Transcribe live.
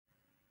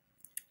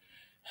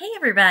Hey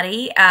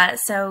everybody.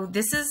 So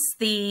this is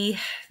the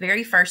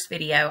very first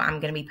video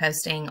I'm going to be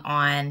posting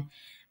on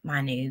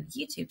my new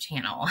YouTube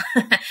channel.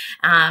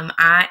 I'm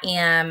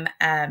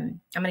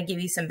going to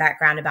give you some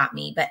background about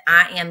me, but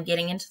I am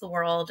getting into the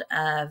world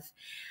of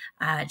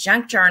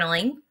junk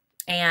journaling,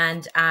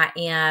 and I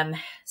am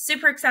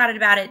super excited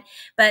about it,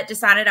 but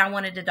decided I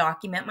wanted to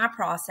document my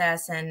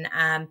process and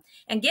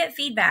get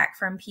feedback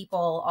from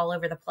people all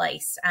over the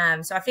place.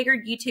 So I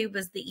figured YouTube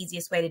was the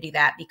easiest way to do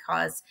that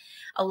because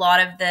a lot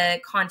of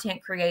the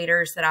content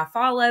creators that I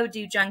follow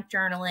do junk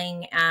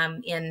journaling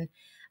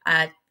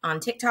on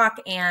TikTok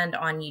and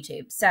on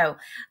YouTube. So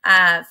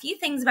a few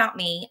things about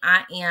me.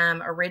 I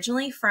am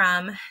originally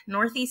from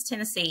Northeast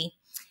Tennessee,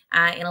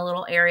 in a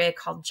little area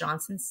called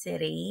Johnson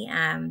City.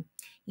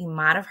 You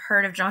might have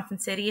heard of Johnson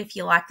City if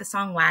you like the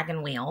song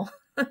Wagon Wheel.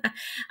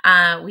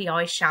 We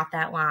always shout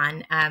that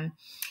line.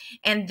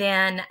 And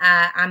then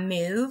I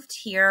moved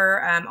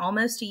here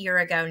almost a year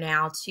ago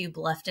now to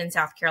Bluffton,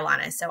 South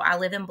Carolina. So I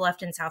live in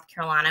Bluffton, South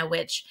Carolina,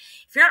 which,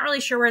 if you're not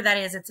really sure where that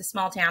is, it's a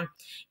small town.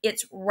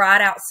 It's right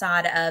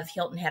outside of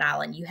Hilton Head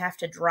Island. You have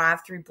to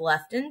drive through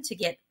Bluffton to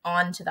get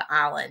onto the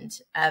island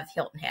of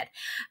Hilton Head.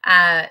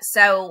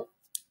 So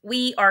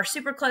we are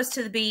super close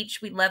to the beach.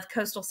 We love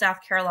coastal South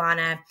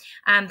Carolina.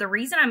 The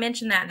reason I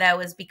mentioned that, though,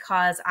 is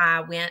because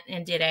I went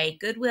and did a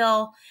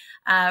Goodwill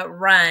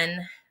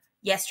run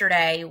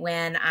yesterday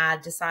when I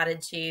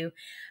decided to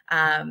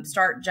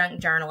start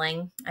junk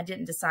journaling. I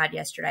didn't decide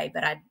yesterday,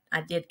 but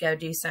I did go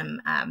do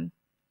some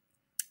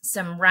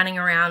running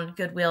around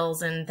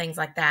Goodwills and things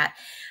like that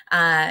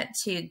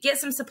to get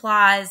some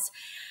supplies.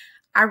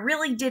 I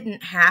really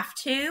didn't have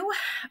to.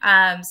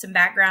 Some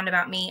background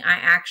about me. I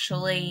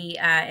actually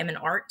am an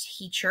art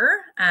teacher.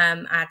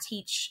 I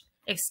teach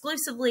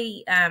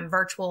exclusively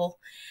virtual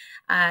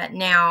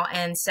now.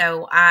 And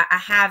so I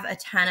have a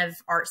ton of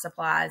art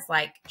supplies,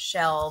 like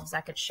shelves.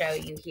 I could show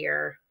you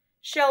here.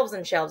 Shelves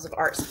and shelves of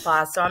art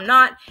supplies. So I'm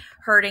not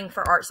hurting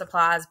for art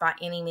supplies by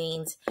any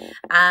means,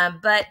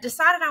 but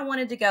decided I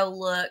wanted to go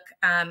look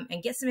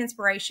and get some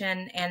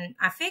inspiration. And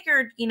I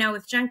figured,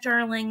 with junk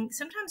journaling,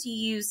 sometimes you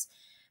use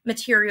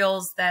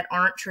materials that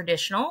aren't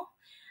traditional.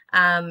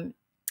 And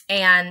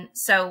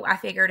so I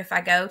figured if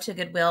I go to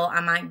Goodwill,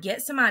 I might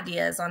get some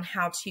ideas on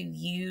how to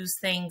use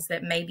things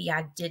that maybe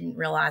I didn't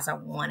realize I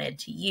wanted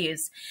to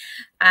use.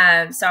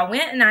 So I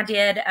went and I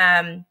did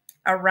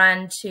a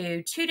run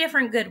to 2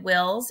 different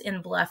Goodwills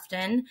in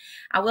Bluffton.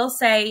 I will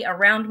say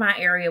around my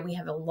area, we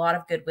have a lot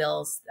of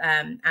Goodwills.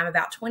 I'm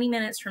about 20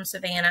 minutes from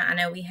Savannah. I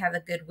know we have a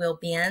Goodwill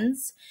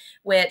Bins,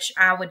 which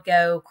I would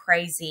go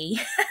crazy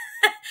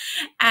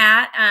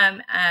at.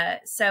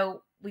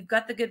 So we've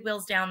got the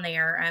Goodwills down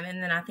there. And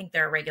then I think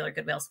there are regular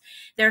Goodwills.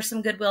 There are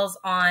some Goodwills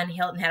on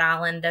Hilton Head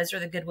Island. Those are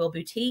the Goodwill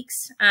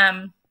boutiques.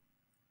 And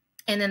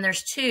then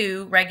there's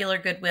 2 regular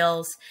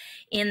Goodwills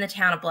in the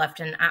town of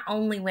Bluffton. I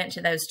only went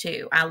to those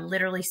 2. I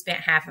literally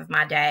spent half of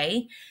my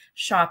day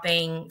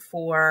shopping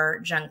for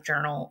junk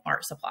journal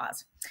art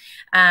supplies.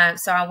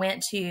 So I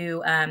went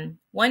to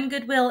one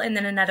Goodwill and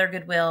then another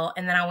Goodwill,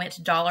 and then I went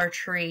to Dollar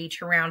Tree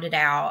to round it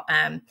out,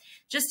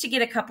 just to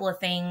get a couple of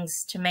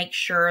things to make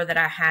sure that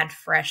I had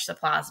fresh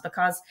supplies,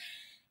 because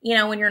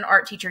when you're an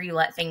art teacher, you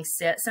let things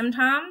sit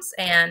sometimes,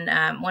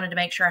 and wanted to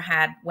make sure I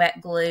had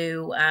wet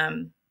glue,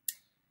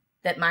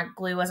 that my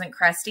glue wasn't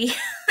crusty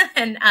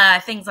and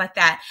things like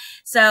that.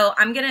 So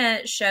I'm going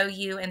to show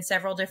you in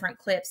several different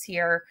clips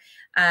here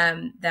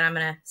that I'm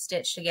going to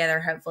stitch together,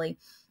 hopefully.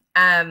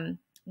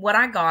 What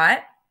I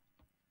got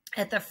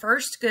at the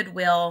first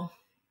Goodwill,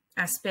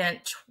 I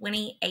spent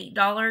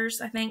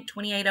 $28, I think,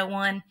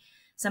 $28.01,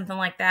 something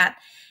like that.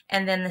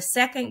 And then the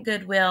second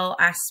Goodwill,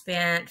 I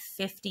spent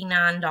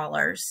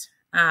 $59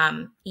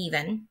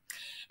 even.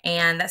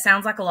 And that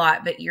sounds like a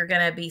lot, but you're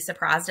going to be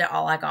surprised at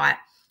all I got.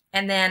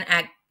 And then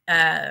at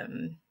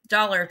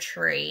Dollar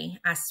Tree,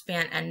 I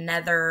spent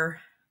another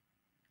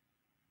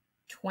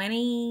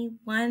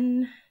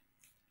 21.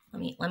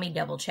 Let me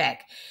double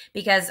check,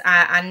 because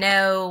I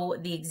know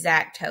the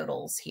exact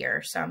totals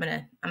here. So I'm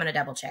gonna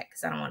double check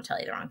because I don't want to tell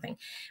you the wrong thing.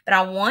 But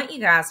I want you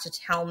guys to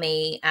tell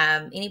me,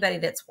 anybody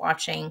that's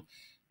watching,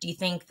 do you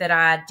think that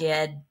I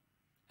did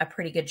a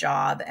pretty good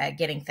job at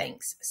getting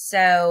things?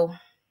 So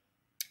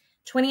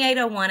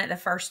 $28.01 at the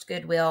first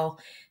Goodwill,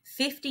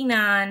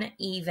 $59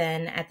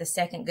 even at the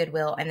second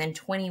Goodwill, and then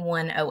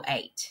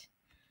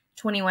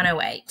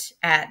 $21.08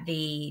 at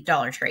the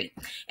Dollar Tree.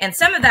 And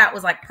some of that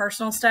was like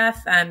personal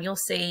stuff. You'll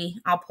see,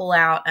 I'll pull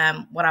out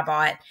what I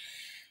bought.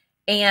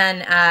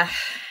 And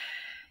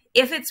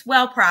if it's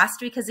well priced,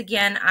 because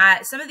again,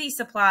 some of these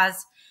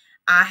supplies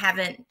I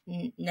haven't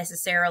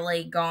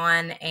necessarily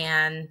gone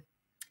and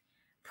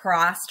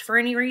priced for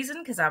any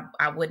reason, because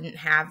I wouldn't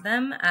have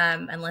them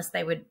unless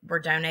they were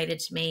donated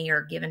to me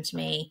or given to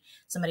me.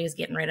 Somebody was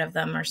getting rid of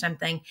them or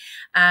something.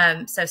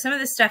 So some of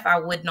this stuff I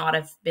would not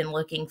have been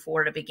looking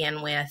for to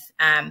begin with.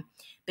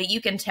 But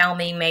you can tell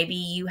me, maybe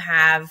you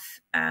have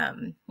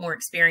more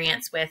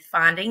experience with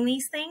finding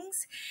these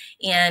things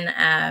in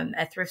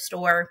a thrift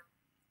store.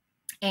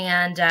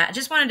 And I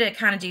just wanted to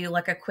kind of do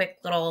like a quick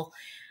little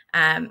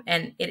And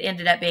it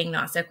ended up being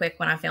not so quick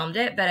when I filmed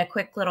it, but a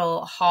quick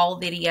little haul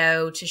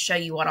video to show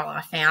you what all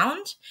I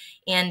found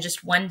in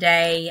just one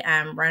day,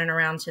 running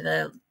around to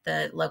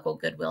the local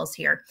Goodwills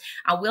here.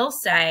 I will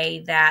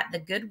say that the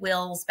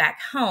Goodwills back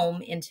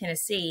home in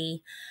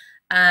Tennessee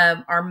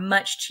are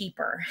much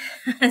cheaper.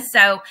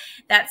 So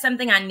that's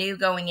something I knew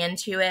going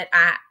into it.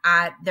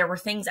 There were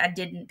things I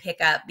didn't pick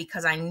up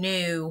because I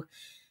knew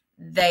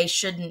they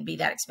shouldn't be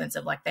that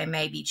expensive. Like they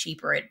may be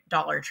cheaper at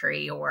Dollar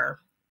Tree or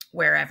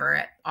wherever,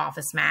 at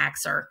Office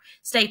Max or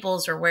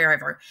Staples or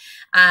wherever.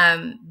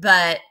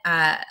 But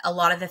a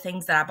lot of the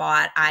things that I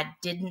bought, I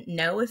didn't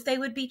know if they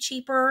would be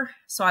cheaper,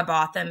 so I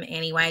bought them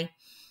anyway.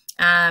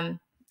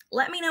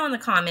 Let me know in the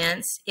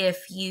comments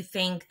if you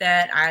think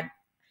that I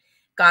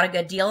got a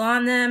good deal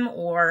on them,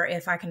 or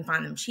if I can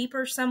find them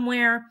cheaper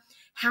somewhere,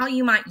 how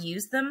you might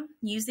use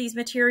these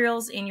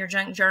materials in your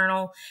junk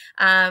journal.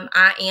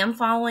 I am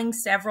following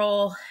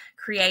several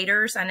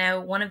creators. I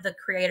know one of the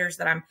creators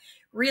that I'm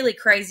really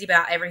crazy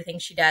about everything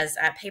she does,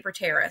 Paper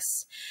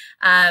Terrace,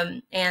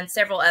 and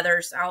several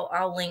others.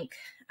 I'll link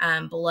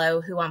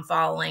below who I'm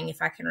following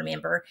if I can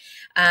remember.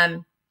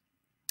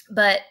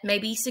 But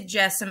maybe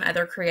suggest some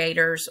other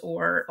creators,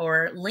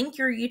 or link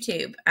your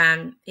YouTube.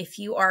 If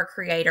you are a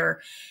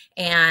creator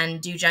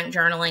and do junk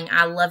journaling,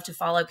 I love to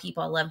follow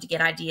people. I love to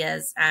get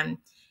ideas.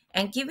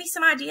 And give me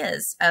some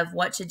ideas of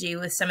what to do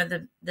with some of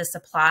the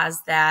supplies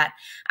that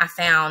I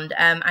found.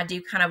 I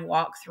do kind of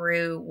walk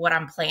through what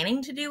I'm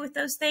planning to do with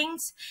those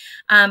things,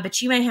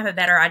 but you may have a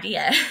better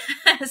idea.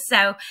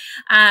 So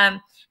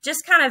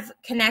just kind of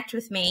connect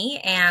with me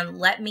and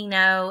let me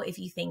know if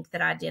you think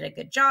that I did a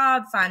good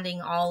job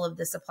finding all of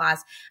the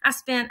supplies. I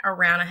spent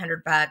around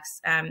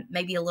 $100,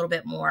 maybe a little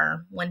bit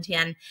more,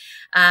 110,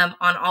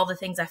 on all the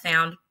things I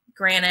found.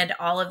 Granted,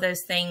 all of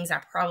those things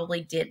I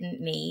probably didn't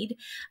need,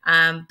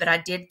 but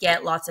I did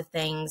get lots of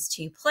things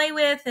to play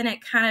with, and it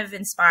kind of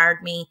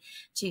inspired me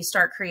to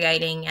start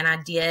creating, and I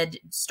did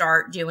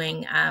start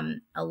doing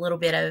a little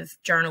bit of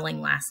journaling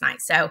last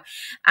night. So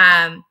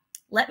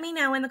let me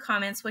know in the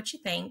comments what you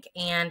think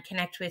and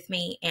connect with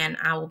me, and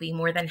I will be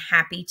more than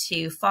happy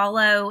to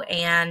follow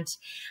and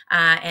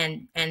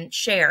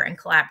share and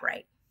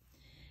collaborate.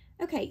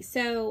 Okay,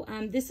 so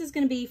this is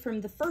going to be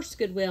from the first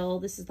Goodwill.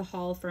 This is the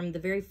haul from the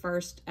very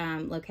first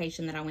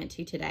location that I went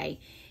to today.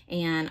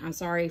 And I'm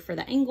sorry for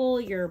the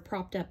angle. You're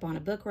propped up on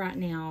a book right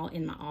now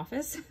in my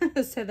office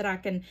so that I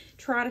can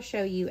try to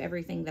show you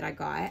everything that I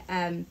got.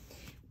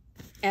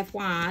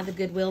 FYI, the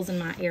Goodwills in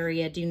my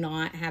area do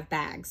not have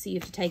bags, so you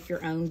have to take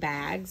your own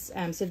bags.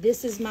 So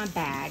this is my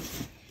bag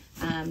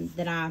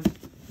that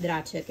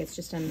I took. It's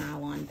just a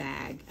nylon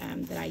bag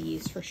that I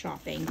use for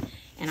shopping,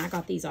 and I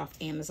got these off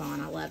Amazon.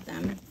 I love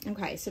them.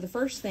 Okay, so the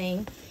first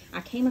thing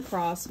I came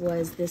across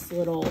was this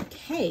little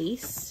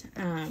case.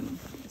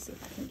 Let's see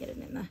if I can get it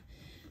in the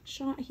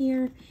shot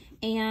here.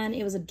 And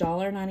it was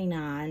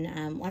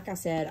 $1.99. Like I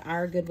said,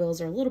 our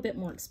Goodwills are a little bit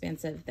more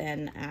expensive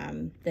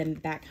than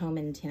back home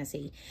in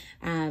Tennessee.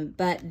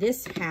 But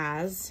this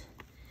has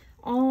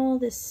all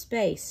this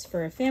space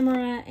for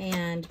ephemera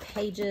and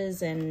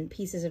pages and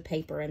pieces of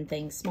paper and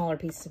things, smaller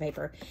pieces of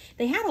paper.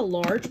 They had a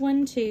large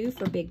one too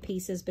for big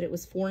pieces, but it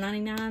was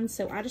 $4.99.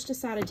 So I just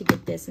decided to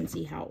get this and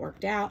see how it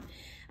worked out.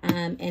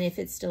 And if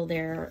it's still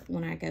there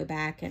when I go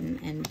back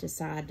and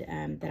decide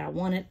that I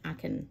want it, I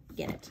can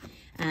get it.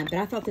 But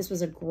I thought this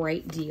was a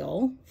great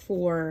deal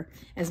for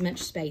as much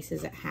space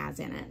as it has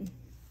in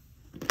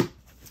it.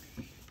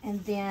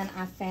 And then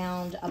I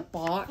found a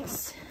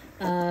box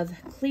of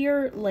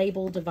clear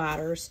label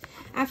dividers.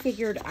 I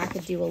figured I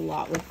could do a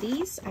lot with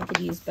these. I could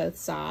use both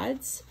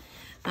sides.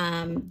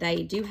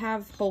 They do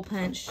have hole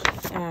punch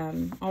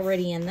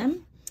already in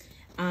them.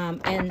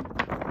 And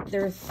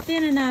they're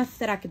thin enough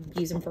that I could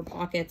use them for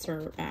pockets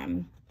or,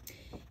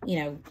 you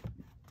know,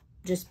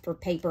 just for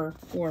paper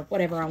or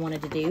whatever I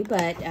wanted to do.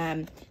 But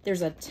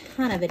there's a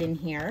ton of it in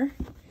here.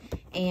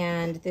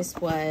 And this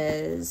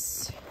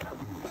was,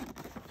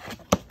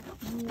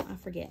 I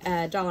forget,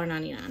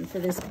 $1.99 for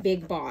this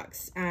big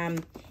box.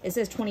 It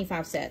says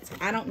 25 sets.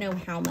 I don't know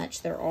how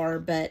much there are,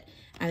 but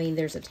I mean,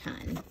 there's a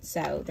ton.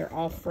 So they're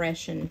all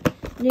fresh and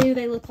new,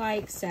 they look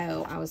like.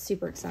 So I was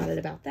super excited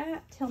about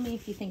that. Tell me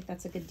if you think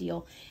that's a good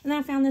deal. And then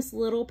I found this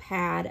little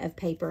pad of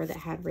paper that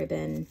had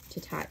ribbon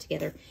to tie it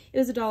together. It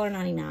was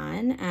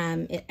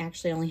 $1.99. It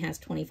actually only has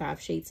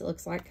 25 sheets, it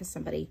looks like, because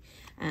somebody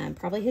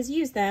probably has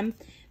used them.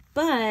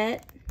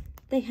 But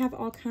they have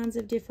all kinds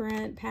of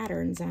different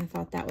patterns, and I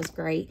thought that was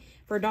great.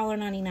 For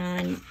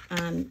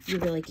 $1.99, you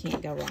really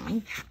can't go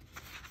wrong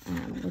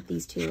with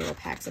these two little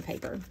packs of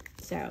paper.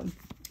 So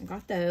I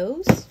got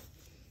those.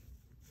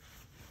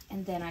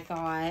 And then I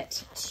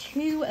got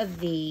two of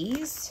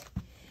these.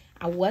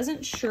 I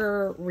wasn't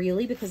sure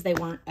really because they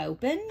weren't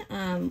open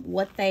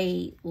what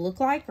they look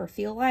like or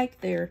feel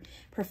like. They're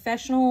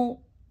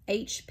professional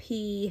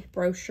HP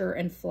brochure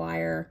and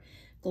flyer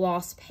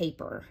gloss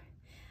paper.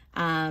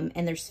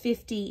 And there's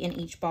 50 in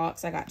each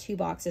box. I got 2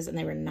 boxes and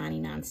they were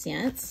 99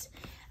 cents.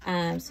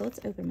 So let's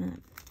open them up.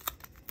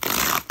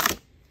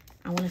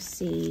 I want to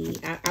see.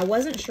 I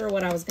wasn't sure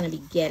what I was going to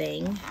be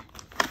getting.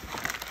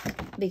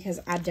 because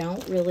I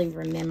don't really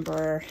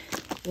remember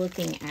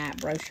looking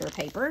at brochure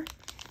paper.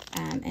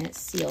 And it's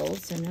sealed,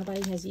 so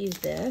nobody has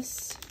used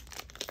this.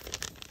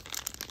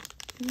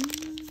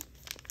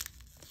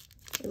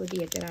 It would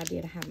be a good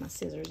idea to have my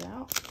scissors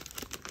out.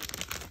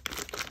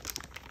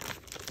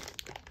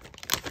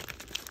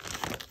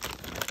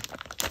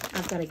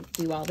 I've got to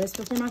do all this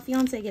before my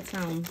fiance gets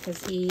home,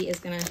 because he is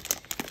going to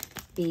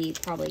be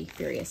probably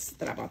furious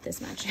that I bought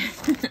this much.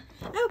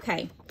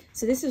 Okay,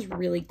 so this is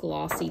really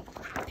glossy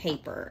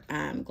paper,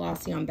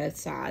 glossy on both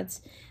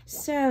sides.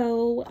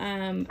 So,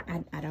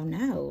 I don't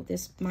know.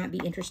 This might be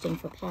interesting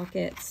for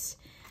pockets.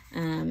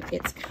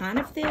 It's kind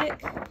of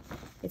thick.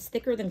 It's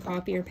thicker than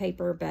copier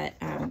paper, but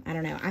I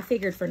don't know. I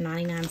figured for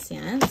 99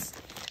 cents,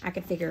 I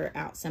could figure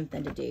out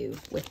something to do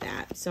with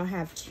that. So I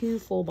have 2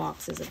 full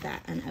boxes of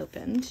that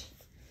unopened.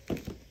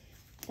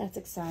 That's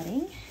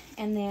exciting.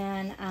 And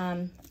then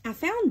I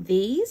found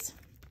these,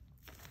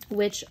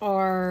 which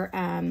are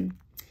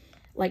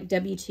like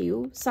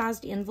W2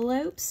 sized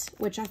envelopes,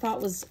 which I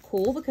thought was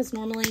cool, because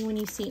normally when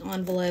you see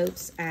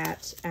envelopes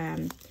at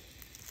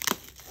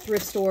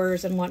thrift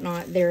stores and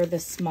whatnot, they're the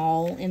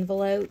small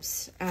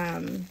envelopes,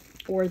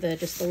 or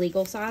just the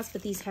legal size,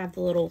 but these have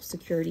the little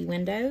security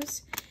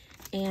windows,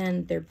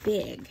 and they're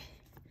big.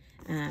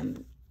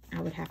 I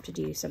would have to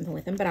do something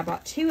with them, but I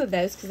bought 2 of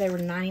those because they were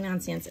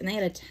 99 cents, and they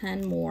had a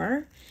ton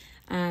more.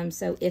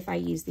 So if I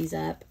use these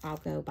up, I'll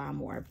go buy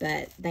more,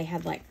 but they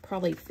had like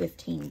probably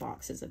 15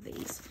 boxes of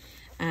these.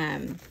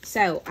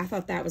 So I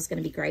thought that was going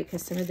to be great,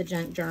 because some of the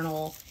junk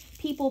journal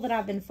people that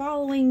I've been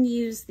following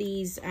use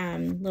these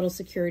little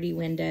security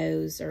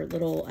windows, or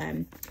little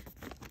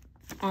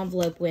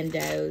envelope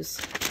windows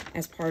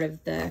as part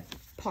of the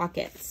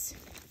pockets.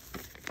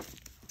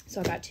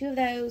 So I got 2 of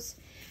those.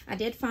 I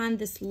did find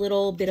this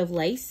little bit of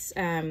lace.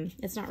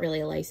 It's not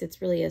really a lace.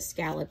 It's really a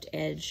scalloped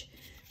edge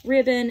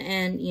ribbon.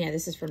 And, you know,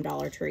 this is from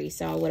Dollar Tree,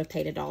 so I would have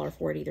paid $1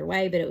 for it either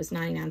way, but it was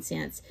 99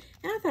 cents.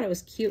 And I thought it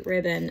was cute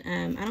ribbon.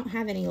 I don't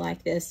have any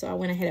like this, so I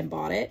went ahead and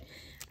bought it.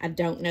 I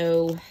don't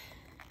know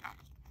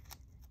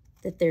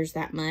that there's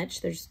that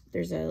much. There's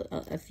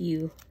a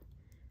few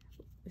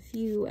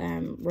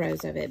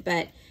rows of it,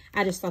 but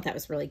I just thought that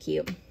was really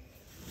cute.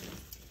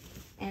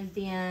 And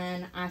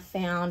then I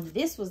found,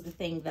 this was the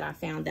thing that I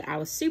found that I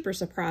was super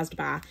surprised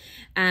by.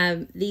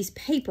 These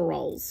paper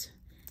rolls.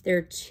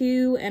 They're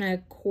 2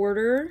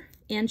 1/4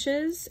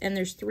 inches, and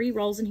there's 3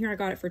 rolls in here. I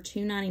got it for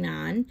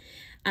 $2.99.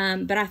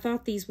 But I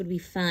thought these would be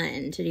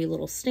fun to do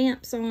little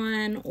stamps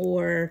on,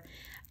 or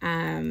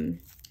I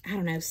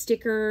don't know,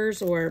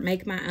 stickers, or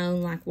make my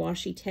own like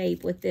washi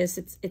tape with this.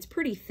 It's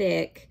pretty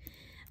thick.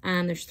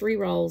 There's 3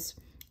 rolls,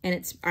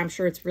 and I'm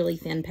sure it's really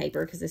thin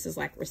paper, because this is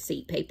like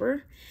receipt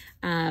paper.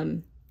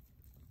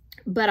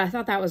 But I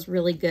thought that was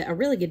really good, a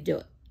really good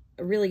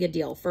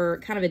deal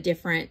for kind of a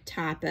different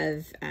type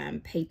of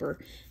paper.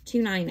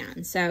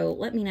 $2.99. So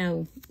let me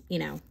know, you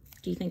know,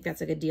 do you think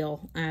that's a good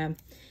deal?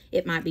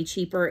 It might be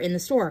cheaper in the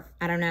store.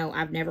 I don't know.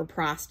 I've never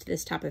priced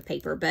this type of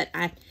paper, but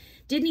I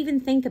didn't even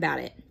think about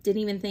it.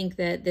 Didn't even think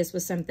that this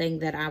was something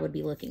that I would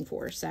be looking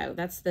for. So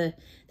that's the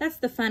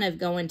fun of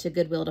going to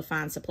Goodwill to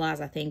find supplies,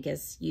 I think,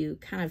 is you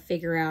kind of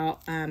figure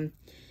out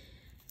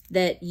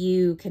that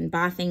you can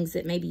buy things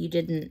that maybe you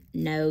didn't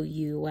know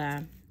you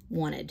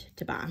wanted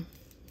to buy.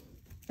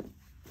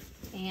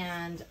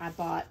 And I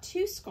bought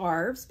 2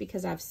 scarves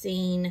because I've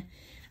seen,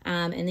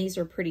 and these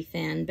are pretty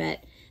thin,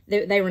 but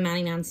they were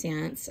 99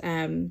 cents.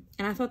 And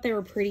I thought they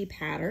were pretty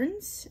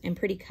patterns and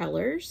pretty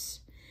colors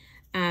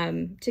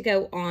to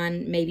go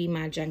on maybe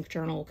my junk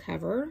journal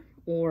cover,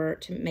 or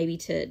maybe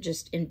to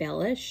just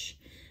embellish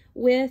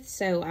with.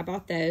 So I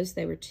bought those.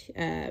 They were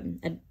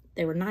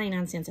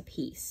 99 cents a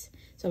piece.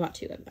 So I bought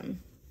 2 of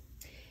them.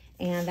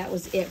 And that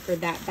was it for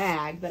that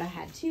bag. But I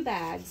had 2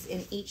 bags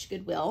in each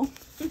Goodwill.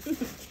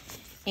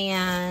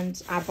 And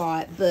I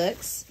bought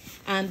books.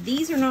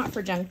 These are not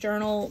for junk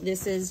journal.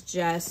 This is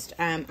just,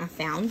 I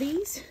found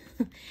these.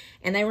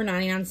 And they were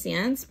 99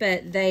 cents.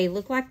 But they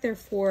look like they're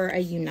for a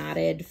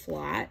United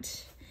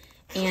flight.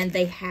 And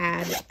they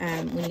had,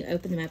 when you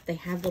open them up, they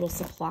have little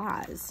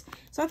supplies.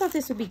 So I thought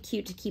this would be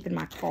cute to keep in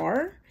my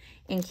car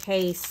in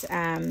case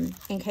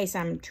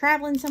I'm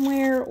traveling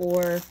somewhere,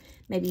 or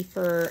maybe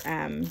for,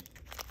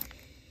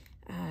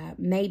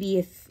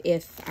 maybe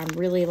if I'm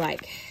really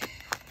like,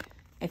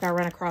 if I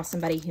run across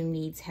somebody who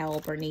needs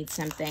help or needs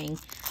something.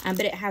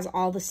 But it has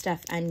all the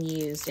stuff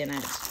unused in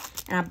it.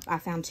 And I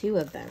found 2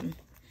 of them.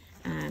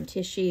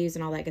 Tissues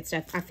and all that good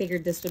stuff. I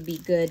figured this would be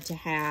good to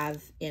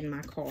have in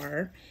my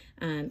car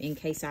in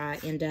case I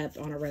end up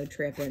on a road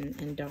trip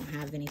and don't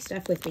have any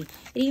stuff with me.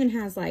 It even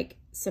has like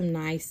some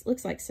nice,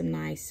 looks like some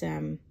nice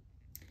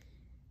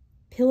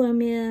pillow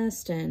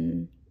mist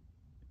and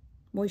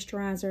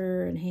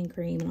moisturizer and hand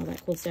cream and all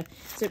that cool stuff.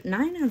 So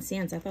 99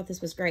 cents. I thought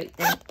this was great.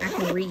 And I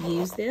can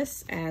reuse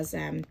this as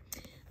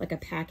like a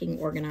packing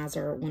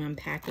organizer when I'm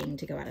packing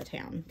to go out of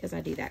town, because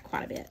I do that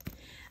quite a bit.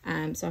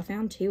 So I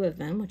found 2 of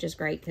them, which is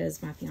great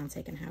because my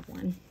fiance can have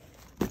one.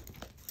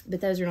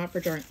 But those are not for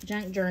junk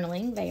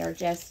journaling. They are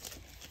just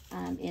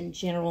in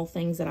general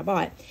things that I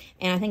bought.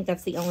 And I think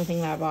that's the only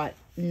thing that I bought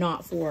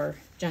not for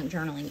junk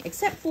journaling,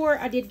 except for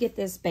I did get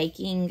this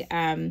baking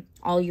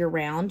all year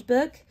round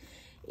book.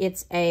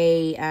 It's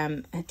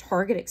a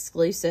Target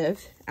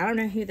exclusive. I don't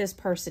know who this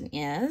person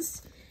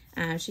is.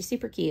 She's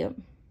super cute,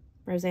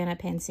 Rosanna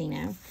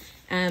Pansino.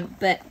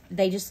 But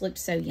they just looked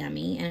so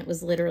yummy, and it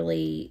was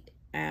literally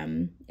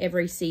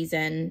every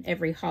season,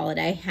 every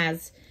holiday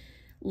has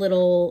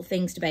little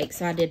things to bake.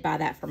 So I did buy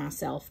that for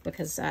myself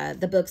because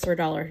the books are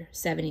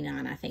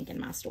 $1.79, I think, in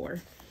my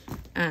store.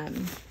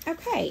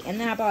 Okay, and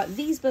then I bought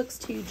these books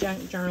to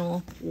junk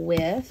journal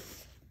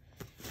with.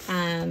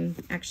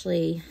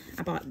 Actually,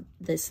 I bought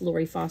this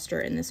Lori Foster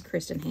and this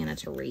Kristen Hanna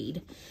to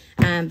read.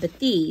 But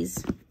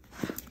these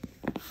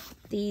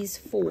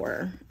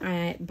four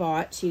I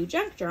bought to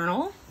junk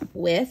journal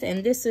with,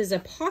 and this is a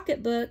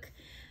pocketbook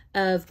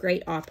of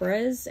great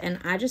operas, and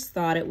I just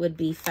thought it would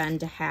be fun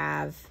to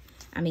have.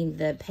 I mean,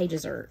 the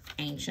pages are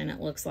ancient,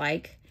 it looks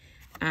like.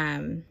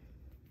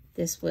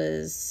 This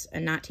was a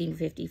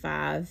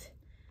 1955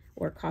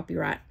 or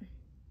copyright.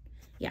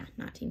 Yeah,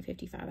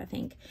 1955, I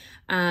think.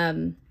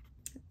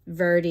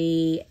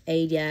 Verdi,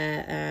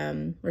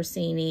 Ada,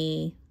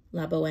 Rossini,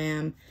 La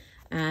Boheme,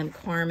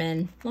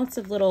 Carmen, lots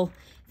of little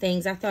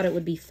things. I thought it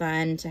would be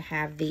fun to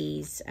have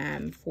these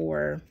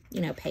for,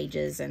 you know,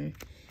 pages and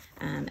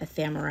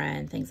ephemera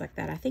and things like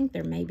that. I think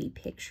there may be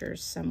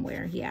pictures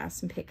somewhere. Yeah,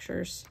 some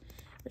pictures,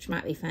 which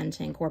might be fun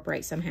to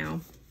incorporate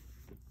somehow.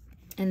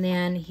 And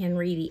then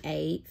Henry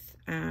VIII,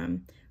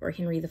 or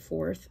Henry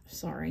IV,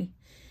 sorry.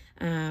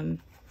 I'm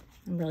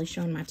really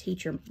showing my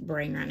teacher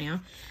brain right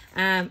now.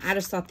 I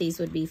just thought these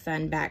would be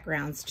fun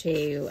backgrounds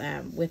too,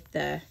 with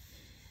the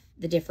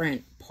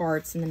different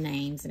parts and the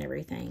names and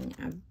everything.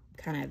 I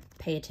kind of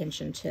pay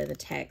attention to the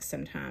text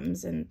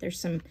sometimes, and there's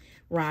some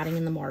writing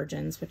in the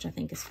margins, which I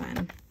think is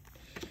fun.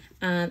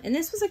 And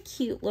this was a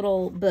cute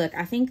little book.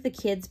 I think the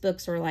kids'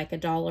 books are like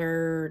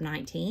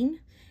 $1.19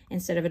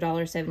 instead of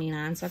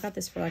 $1.79. So I got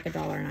this for like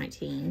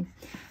 $1.19.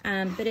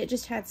 But it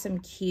just had some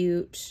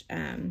cute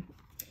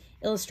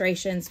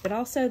illustrations, but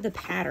also the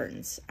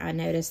patterns. I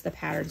noticed the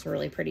patterns were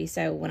really pretty.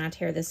 So when I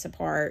tear this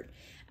apart,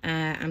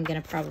 I'm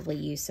going to probably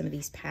use some of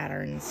these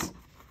patterns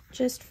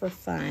just for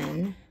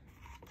fun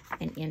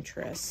and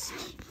interest.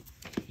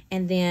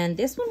 And then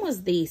this one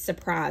was the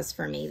surprise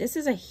for me. This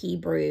is a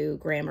Hebrew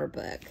grammar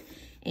book,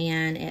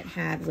 and it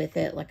had with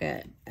it like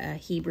a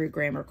Hebrew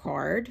grammar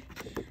card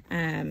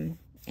and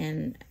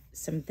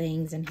some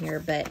things in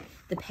here, but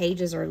the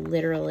pages are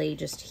literally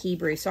just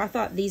Hebrew. So I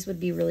thought these would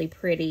be really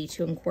pretty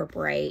to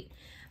incorporate,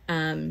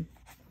 you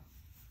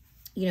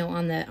know,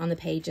 on the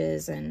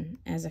pages and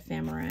as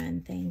ephemera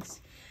and things.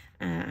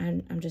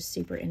 I'm just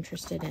super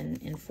interested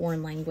in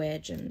foreign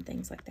language and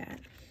things like that,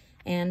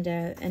 and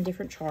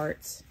different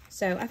charts.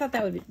 So I thought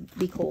that would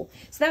be cool.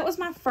 So that was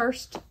my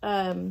first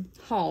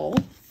haul,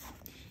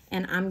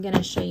 and I'm going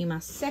to show you my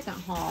second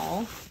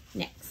haul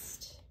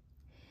next.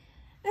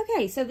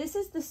 Okay, so this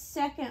is the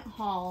second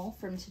haul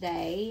from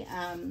today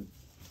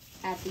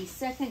at the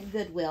second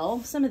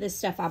Goodwill. Some of this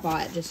stuff I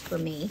bought just for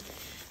me,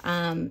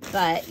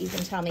 but you can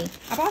tell me.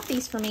 I bought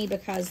these for me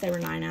because they were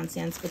 99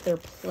 cents, but they're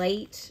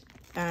plate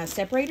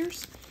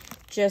separators.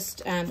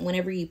 Just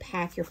whenever you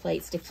pack your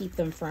plates to keep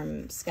them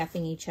from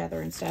scuffing each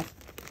other and stuff.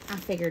 I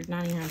figured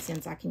 99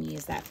 cents, I can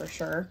use that for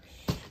sure.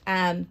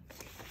 And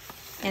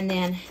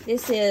then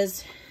this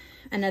is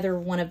another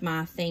one of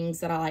my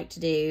things that I like to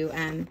do.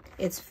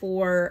 It's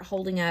for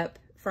holding up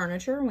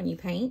furniture when you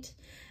paint.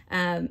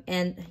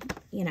 And,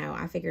 you know,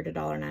 I figured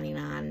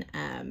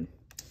 $1.99.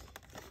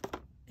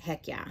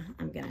 Heck yeah,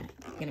 I'm gonna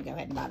go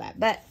ahead and buy that.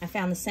 But I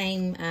found the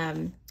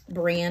same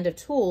brand of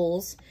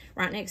tools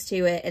right next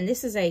to it. And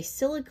this is a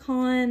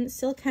silicone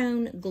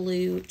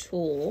glue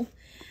tool.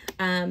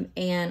 And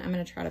I'm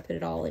going to try to put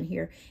it all in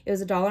here. It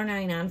was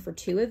 $1.99 for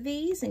 2 of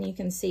these. And you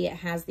can see it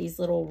has these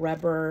little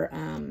rubber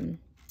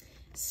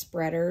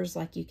spreaders,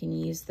 like you can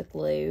use the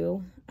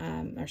glue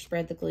or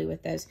spread the glue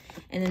with those.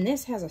 And then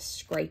this has a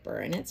scraper,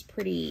 and it's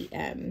pretty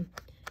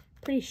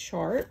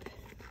sharp.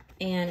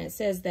 And it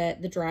says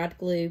that the dried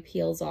glue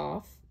peels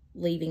off,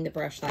 leaving the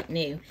brush like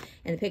new.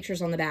 And the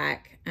pictures on the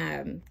back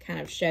kind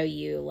of show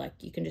you, like,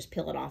 you can just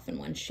peel it off in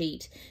one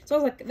sheet. So I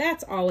was like,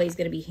 that's always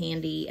going to be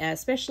handy,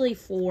 especially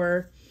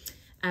for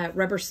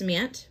rubber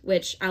cement,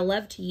 which I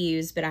love to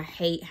use, but I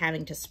hate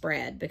having to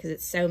spread because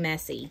it's so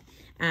messy.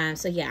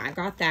 So yeah, I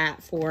got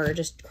that for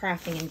just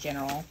crafting in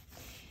general.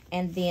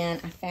 And then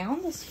I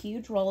found this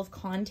huge roll of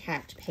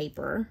contact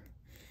paper,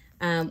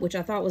 which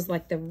I thought was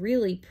like the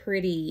really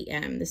pretty,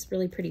 this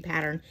really pretty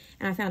pattern.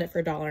 And I found it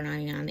for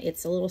 $1.99.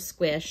 It's a little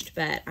squished,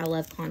 but I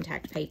love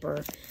contact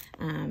paper.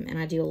 And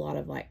I do a lot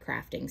of like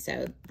crafting.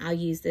 So I'll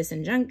use this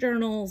in junk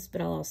journals,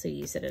 but I'll also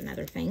use it in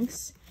other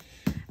things.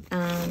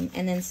 And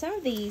then some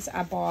of these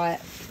I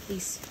bought,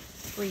 these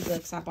 3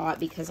 books I bought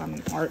because I'm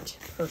an art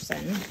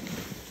person.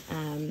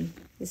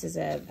 This is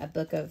a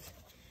book of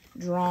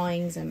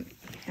drawings, and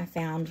I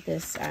found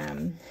this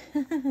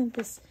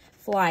this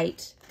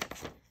flight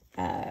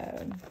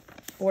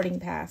boarding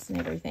pass and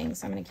everything,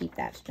 so I'm going to keep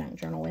that to junk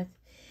journal with.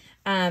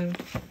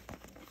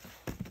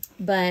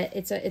 but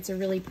it's a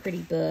really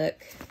pretty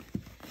book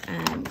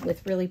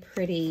with really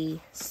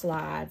pretty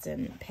slides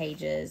and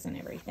pages and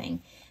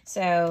everything.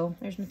 So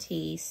there's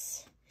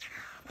Matisse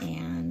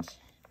and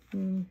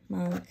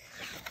Monk.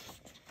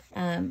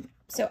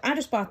 So I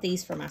just bought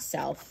these for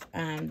myself.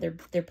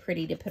 They're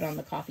pretty to put on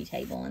the coffee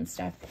table and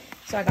stuff.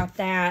 So I got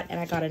that, and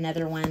I got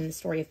another one, The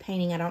Story of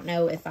Painting. I don't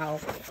know if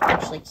I'll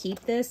actually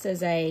keep this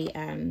as a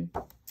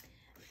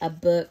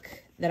book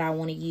that I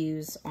want to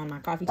use on my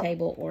coffee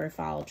table, or if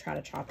I'll try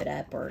to chop it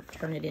up or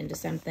turn it into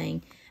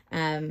something.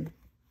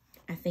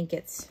 I think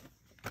it's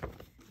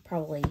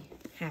probably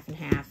half and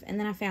half. And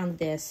then I found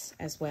this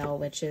as well,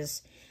 which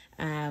is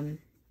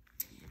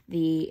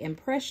The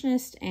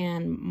Impressionist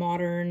and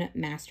Modern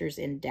Masters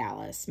in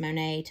Dallas,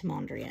 Monet to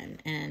Mondrian.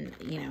 And,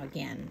 you know,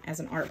 again,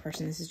 as an art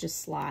person, this is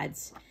just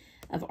slides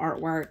of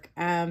artwork.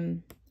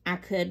 I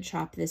could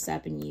chop this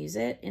up and use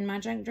it in my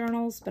junk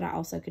journals, but I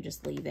also could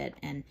just leave it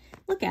and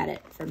look at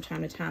it from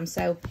time to time.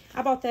 So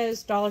I bought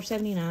those,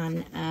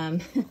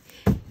 $1.79,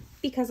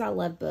 because I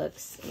love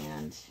books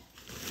and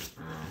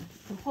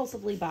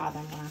compulsively buy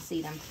them when I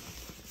see them.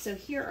 So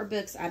here are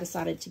books I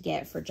decided to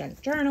get for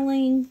junk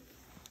journaling.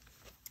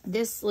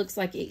 This looks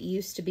like it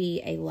used to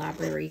be a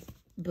library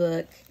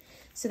book.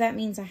 So that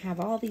means I have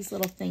all these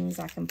little things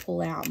I can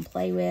pull out and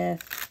play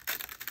with.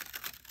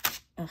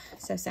 Ugh,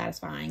 so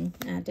satisfying.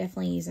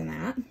 Definitely using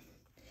that.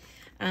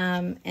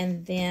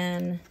 And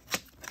then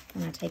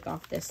when I take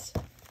off this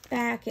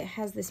back, it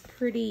has this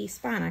pretty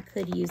spine. I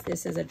could use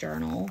this as a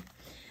journal.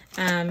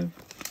 But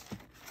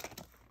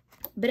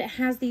it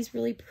has these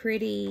really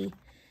pretty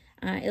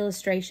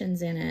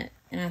illustrations in it.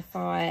 And I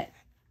thought,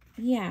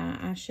 yeah,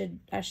 I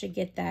should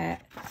get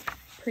that.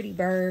 Pretty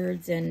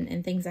birds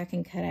and things I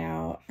can cut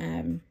out.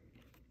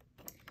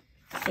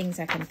 Things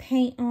I can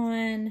paint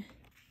on.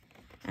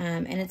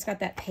 And it's got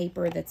that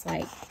paper that's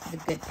like the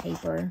good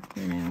paper,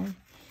 you know.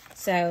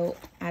 So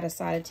I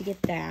decided to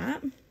get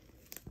that.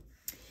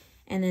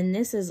 And then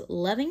this is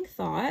Loving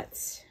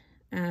Thoughts.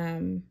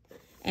 And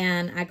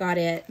I got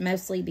it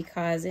mostly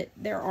because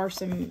there are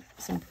some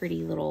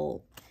pretty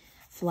little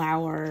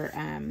flower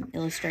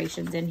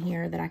illustrations in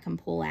here that I can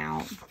pull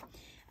out.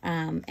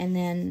 And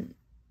then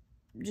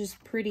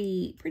just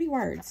pretty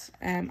words.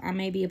 I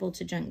may be able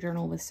to junk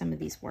journal with some of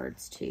these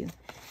words too.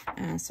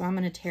 So I'm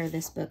going to tear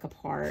this book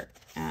apart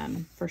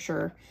for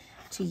sure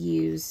to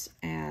use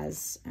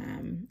as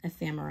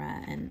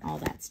ephemera and all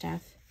that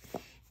stuff.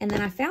 And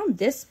then I found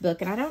this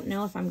book, and I don't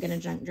know if I'm going to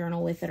junk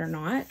journal with it or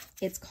not.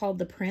 It's called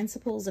The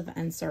Principles of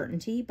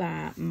Uncertainty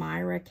by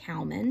Myra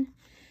Kalman.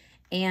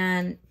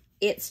 And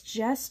it's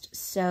just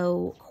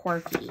so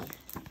quirky.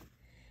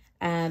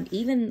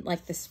 Even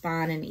like the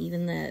spine and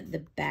even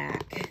the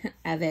back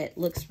of it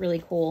looks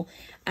really cool.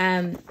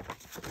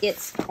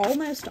 It's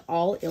almost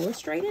all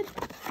illustrated.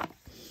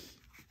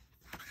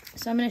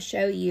 So I'm going to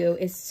show you.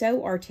 It's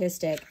so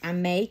artistic. I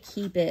may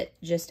keep it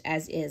just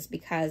as is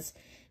because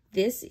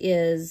this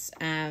is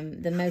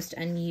the most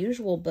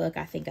unusual book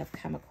I think I've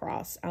come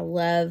across. I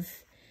love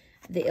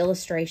the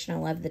illustration. I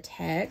love the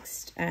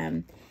text.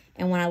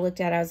 And when I looked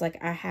at it, I was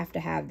like, I have to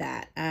have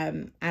that.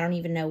 I don't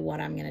even know what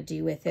I'm going to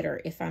do with it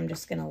or if I'm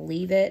just going to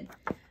leave it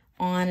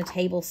on a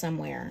table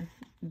somewhere.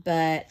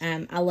 But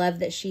I love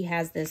that she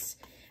has this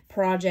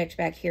project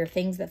back here,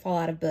 things that fall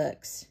out of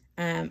books.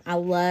 I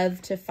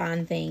love to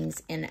find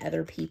things in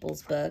other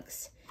people's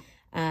books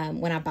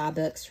when I buy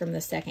books from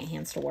the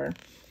secondhand store,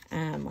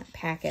 like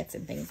packets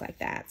and things like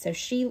that. So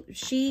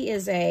she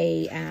is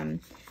a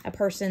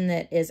person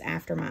that is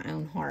after my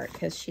own heart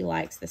because she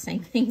likes the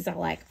same things I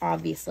like,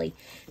 obviously.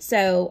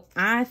 So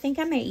I think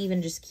I may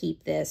even just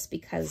keep this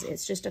because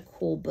it's just a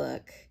cool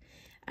book.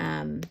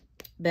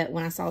 But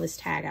when I saw this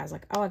tag, I was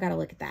like, oh, I got to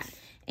look at that.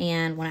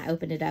 And when I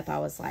opened it up, I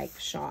was like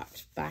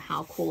shocked by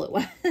how cool it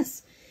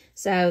was.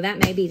 So that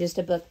may be just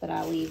a book that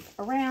I leave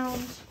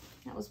around.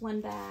 That was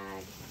one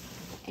bag.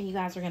 And you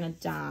guys are going to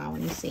die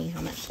when you see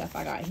how much stuff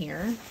I got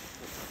here.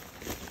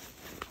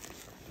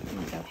 I'm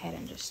going to go ahead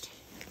and just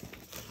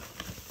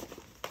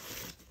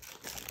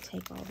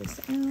take all this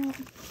out. Maybe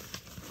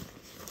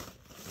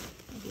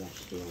I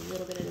should do a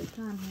little bit at a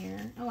time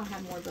here. Oh, I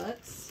have more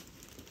books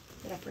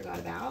that I forgot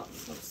about.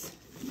 So let's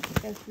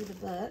go through the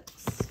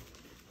books.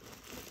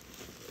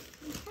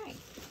 Okay.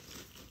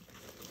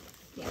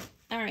 Yeah.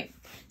 All right.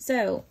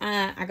 So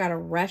I got a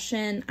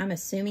Russian. I'm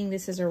assuming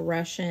this is a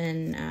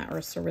Russian or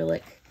a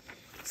Cyrillic,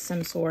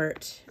 some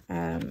sort,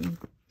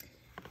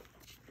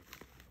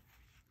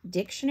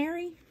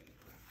 dictionary.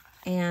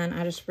 And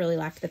I just really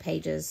liked the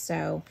pages.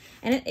 So,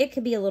 and it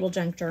could be a little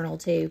junk journal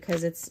too,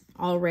 because it's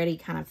already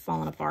kind of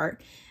fallen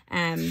apart.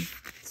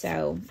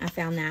 So I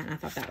found that and I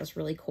thought that was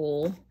really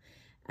cool.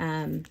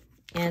 And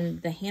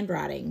the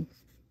handwriting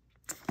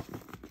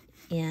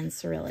in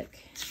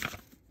Cyrillic.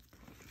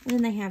 And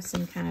then they have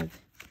some kind of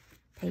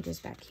pages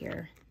back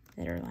here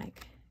that are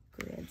like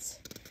grids.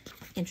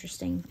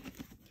 Interesting.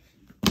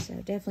 So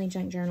definitely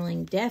junk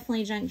journaling.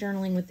 Definitely junk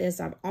journaling with this.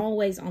 I'm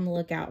always on the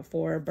lookout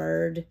for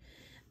bird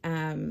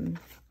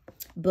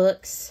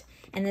books,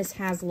 and this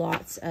has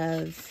lots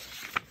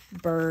of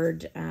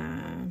bird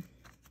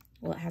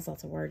well, it has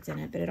lots of words in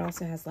it, but it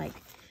also has like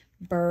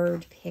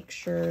bird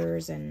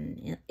pictures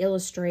and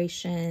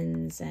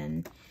illustrations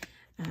and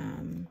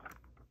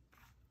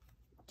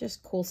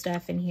just cool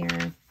stuff in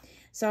here.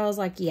 So I was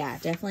like, yeah,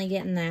 definitely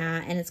getting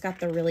that. And it's got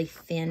the really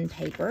thin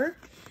paper,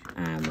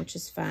 which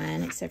is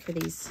fun, except for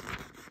these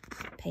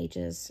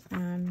pages.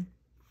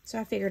 So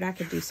I figured I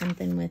could do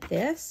something with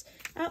this.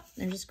 Oh,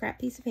 there's a scrap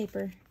piece of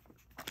paper.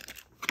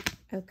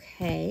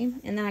 Okay,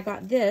 and then I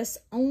got this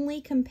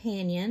Only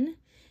Companion,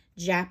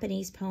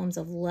 Japanese Poems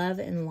of Love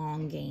and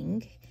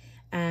Longing.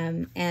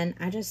 And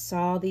I just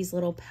saw these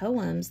little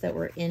poems that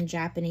were in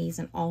Japanese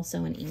and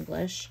also in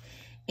English,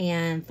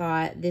 and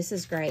thought this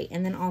is great.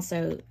 And then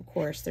also, of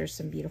course, there's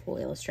some beautiful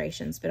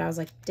illustrations, but I was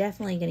like,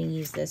 definitely going to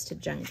use this to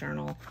junk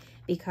journal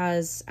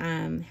because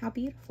how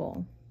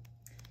beautiful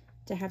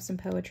to have some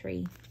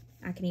poetry.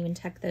 I can even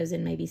tuck those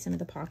in maybe some of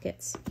the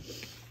pockets.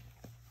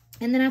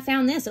 And then I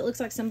found this. It looks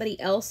like somebody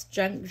else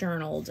junk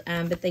journaled,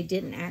 but they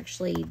didn't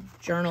actually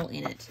journal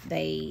in it.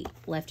 They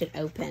left it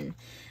open.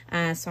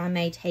 So I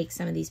may take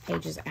some of these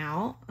pages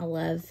out. I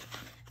love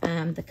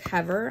the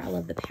cover. I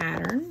love the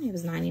pattern. It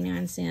was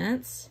 99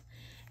 cents.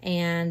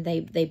 And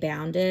they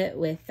bound it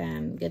with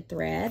good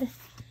thread.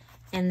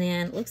 And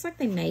then it looks like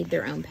they made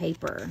their own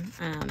paper.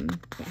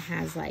 It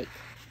has like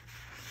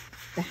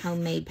the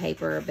homemade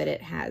paper, but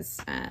it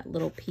has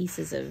little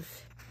pieces of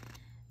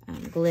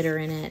glitter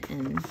in it,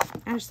 and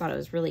I just thought it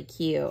was really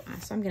cute.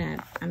 So I'm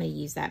gonna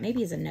use that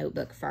maybe as a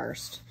notebook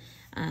first,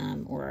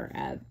 or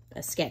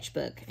a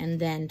sketchbook, and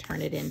then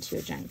turn it into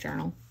a junk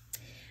journal.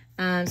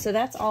 So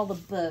that's all the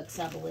books,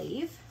 I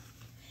believe.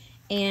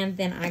 And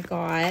then I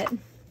got,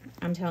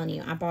 I'm telling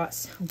you, I bought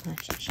so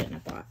much. I shouldn't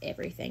have bought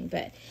everything,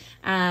 but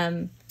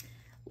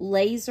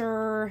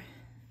laser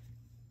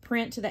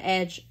print to the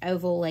edge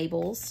oval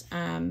labels.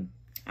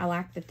 I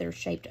like that they're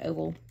shaped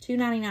oval.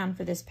 $2.99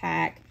 for this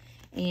pack.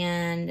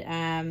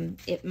 And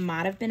it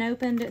might have been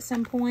opened at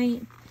some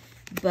point,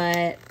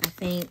 but I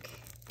think,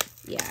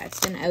 yeah, it's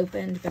been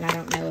opened, but I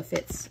don't know if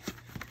it's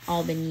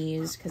all been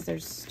used because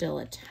there's still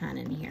a ton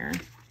in here.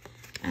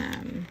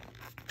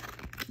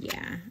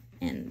 Yeah,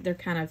 and they're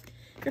kind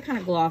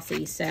of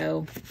glossy,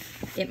 so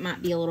it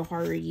might be a little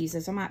harder to use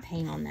as I might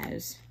paint on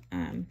those.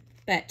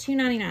 But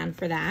 $2.99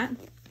 for that.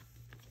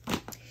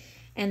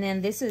 And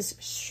then this is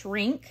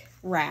shrink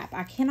wrap.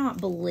 I cannot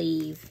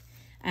believe,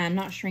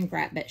 not shrink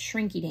wrap, but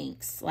Shrinky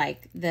Dinks.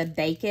 Like the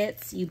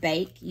bake-its, you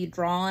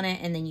draw on it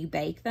and then you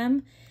bake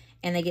them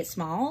and they get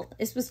small.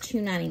 This was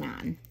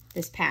 $2.99,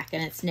 this pack,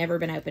 and it's never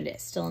been opened.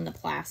 It's still in the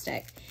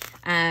plastic.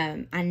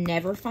 I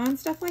never find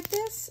stuff like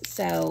this,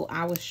 so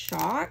I was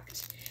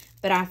shocked.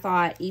 But I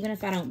thought, even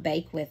if I don't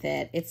bake with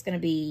it, it's going to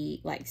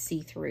be like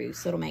see-through,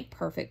 so it'll make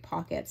perfect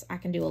pockets. I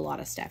can do a lot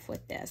of stuff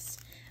with this.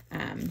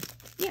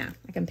 Yeah,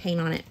 I can paint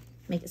on it,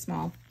 make it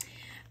small.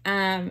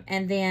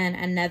 And then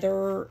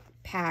another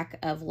pack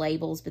of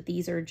labels, but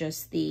these are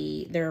just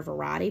they're a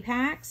variety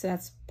pack, so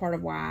that's part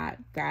of why I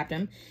grabbed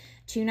them.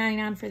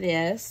 $2.99 for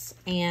this,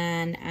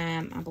 and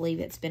I believe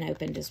it's been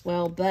opened as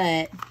well,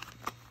 but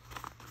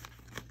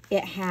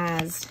it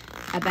has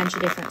a bunch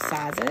of different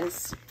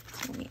sizes.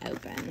 So let me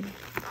open.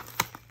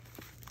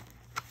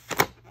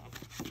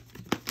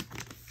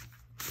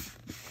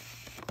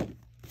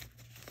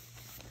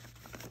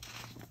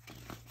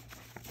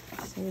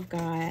 So we've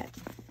got,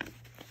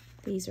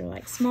 these are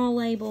like small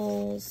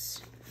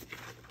labels,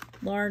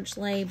 large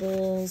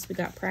labels. We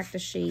got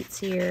practice sheets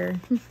here.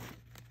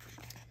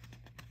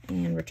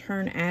 And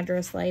return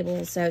address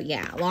labels. So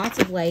yeah, lots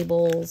of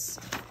labels.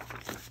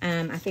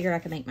 I figured I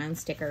could make my own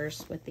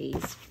stickers with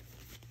these.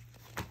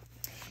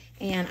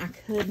 And I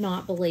could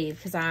not believe,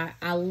 because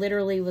I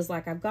literally was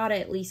like, I've got to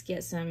at least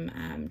get some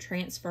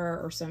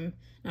some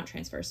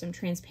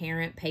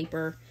transparent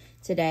paper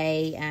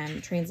today,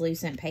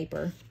 translucent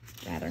paper,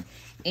 rather.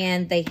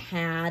 And they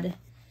had,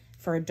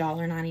 for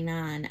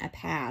 $1.99, a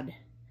pad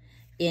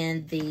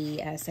in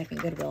the second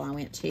Goodwill I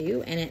went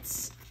to. And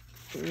it's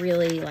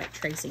really like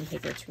tracing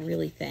paper. It's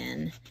really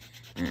thin.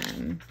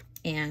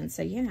 And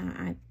so,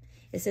 yeah,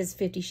 it says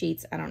 50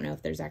 sheets. I don't know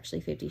if there's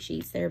actually 50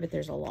 sheets there, but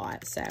there's a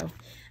lot. So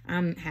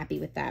I'm happy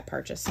with that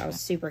purchase. So I was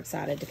super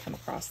excited to come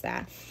across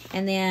that.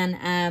 And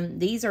then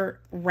these are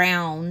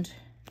round,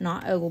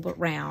 not oval, but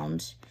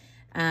round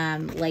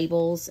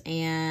labels.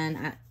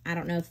 And I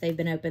don't know if they've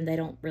been opened. They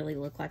don't really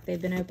look like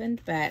they've been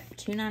opened, but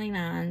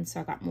 $2.99. So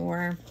I got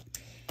more.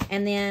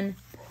 And then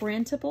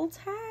printable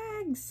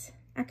tags.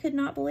 I could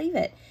not believe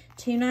it.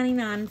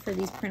 $2.99 for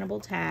these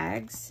printable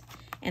tags.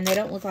 And they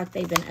don't look like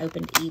they've been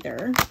opened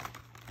either.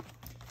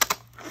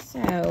 So,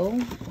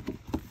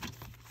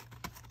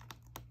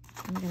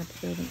 I'm going to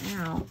pull them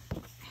out.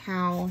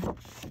 How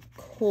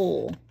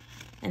cool.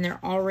 And they're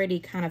already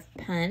kind of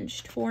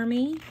punched for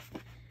me.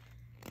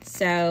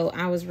 So,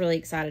 I was really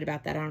excited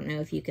about that. I don't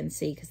know if you can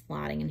see because the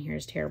lighting in here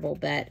is terrible.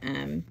 But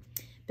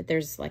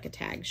there's like a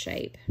tag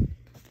shape.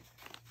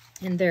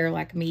 And they're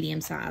like medium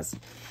size.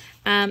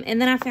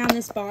 And then I found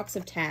this box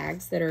of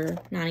tags that are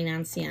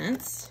 99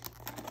 cents.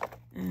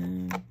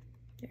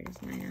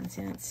 There's 99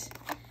 cents.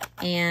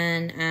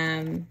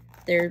 And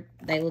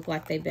they look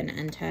like they've been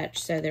untouched.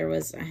 So there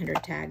was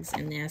 100 tags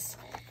in this,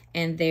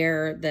 and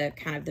they're the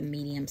kind of the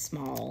medium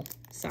small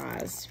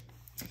size.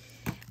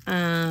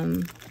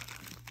 I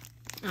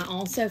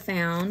also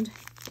found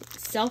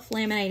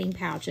self-laminating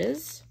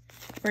pouches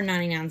for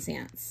 99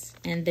 cents,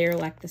 and they're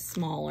like the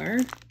smaller,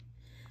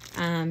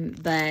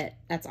 but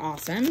that's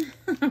awesome.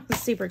 I was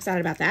super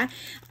excited about that.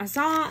 I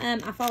saw, I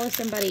follow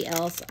somebody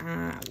else,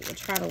 I will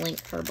try to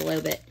link her below,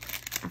 but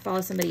I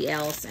follow somebody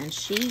else, and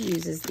she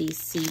uses these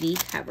CD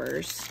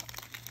covers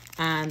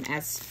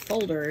as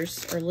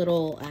folders or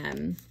little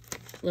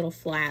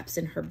flaps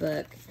in her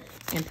book,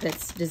 and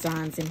puts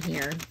designs in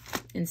here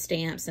and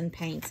stamps and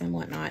paints and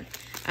whatnot.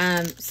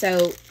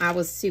 So I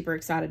was super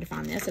excited to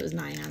find this. It was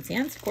 99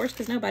 cents, of course,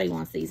 because nobody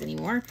wants these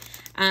anymore.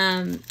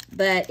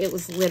 But it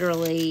was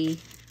literally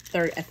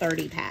a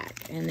 30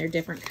 pack, and they're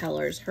different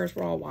colors. Hers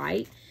were all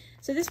white.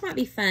 So this might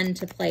be fun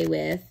to play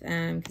with,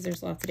 because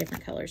there's lots of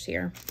different colors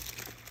here.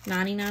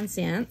 99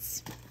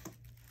 cents.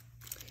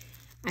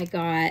 I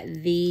got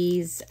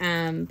these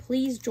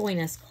Please Join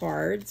Us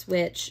cards,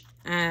 which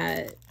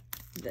a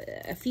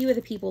few of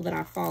the people that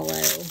I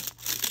follow,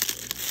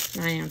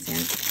 99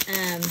 cents,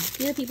 a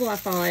few of the people I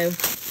follow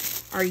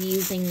are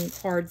using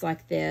cards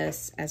like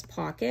this as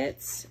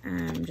pockets,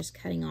 just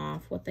cutting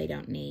off what they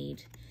don't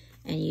need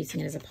and using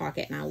it as a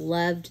pocket. And I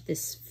loved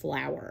this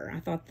flower. I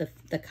thought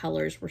the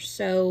colors were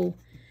so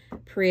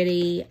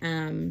pretty,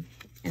 and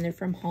they're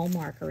from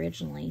Hallmark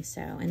originally.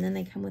 So, and then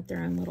they come with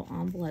their own little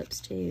envelopes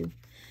too,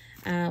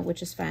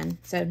 which is fun.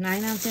 So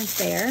 99 cents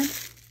there.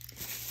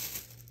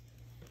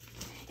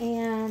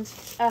 And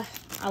I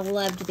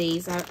loved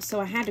these,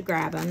 so I had to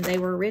grab them. They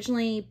were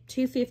originally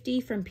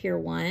 $2.50 from Pier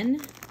 1,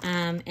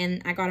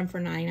 and I got them for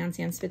 99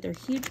 cents, but they're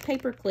huge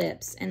paper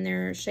clips, and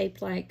they're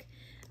shaped like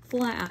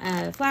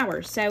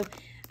flowers. So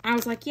I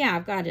was like, yeah,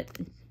 I've got it,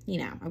 you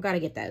know, I've got to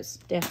get those.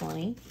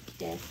 Definitely.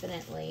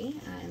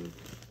 I'm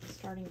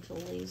starting to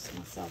lose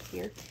myself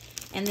here.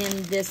 And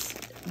then this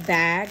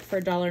bag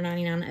for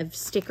 $1.99 of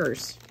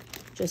stickers,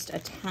 just a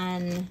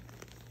ton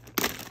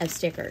of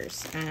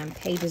stickers,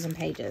 pages and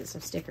pages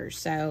of stickers.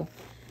 So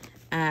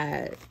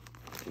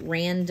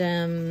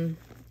random,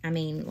 I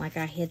mean, like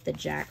I hit the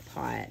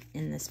jackpot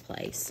in this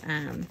place.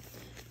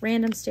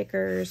 Random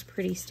stickers,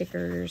 pretty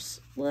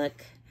stickers.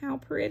 Look how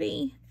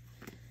pretty.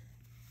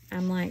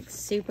 I'm like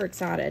super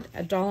excited.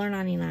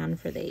 $1.99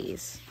 for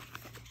these.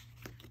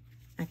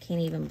 I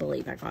can't even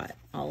believe I got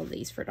all of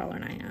these for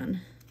 $1.99.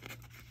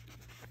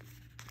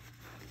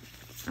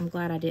 I'm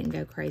glad I didn't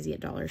go crazy at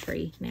Dollar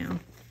Tree now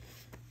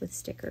with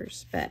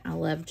stickers, but I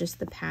love just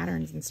the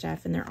patterns and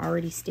stuff, and they're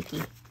already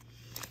sticky.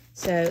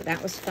 So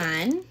that was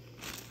fun.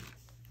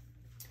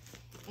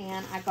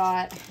 And I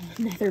got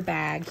another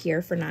bag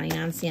here for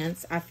 99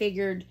 cents. I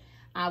figured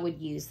I would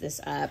use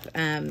this up.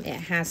 It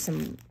has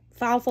some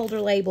file folder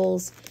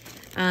labels,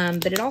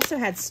 but it also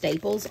had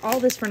staples.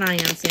 All this for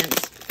 99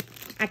 cents.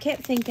 I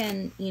kept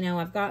thinking, you know,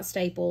 I've got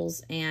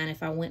staples, and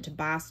if I went to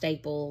buy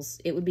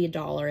staples, it would be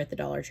 $1 at the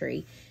Dollar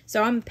Tree.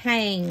 So I'm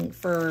paying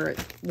for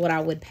what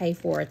I would pay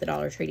for at the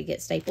Dollar Tree to get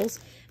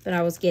staples, but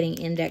I was getting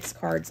index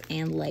cards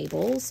and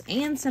labels,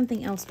 and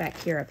something else back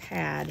here, a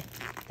pad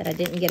that I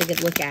didn't get a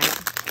good look at.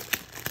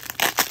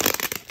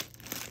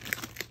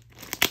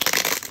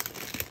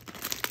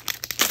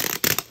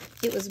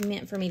 It was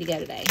meant for me to go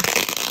today,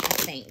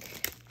 I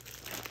think.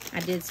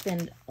 I did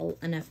spend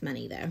enough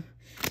money though.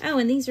 Oh,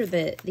 and these are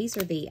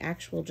the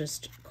actual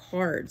just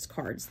cards.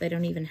 They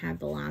don't even have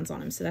the lines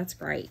on them, so that's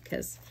great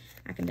because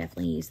I can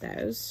definitely use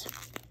those.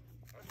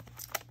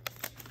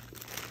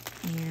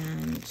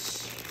 And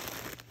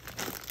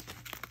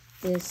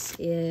this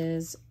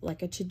is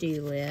like a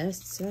to-do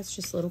list, so that's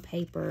just little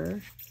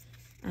paper.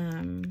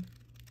 I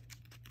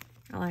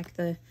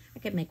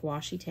could make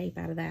washi tape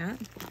out of that.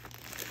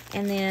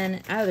 And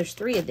then, oh, there's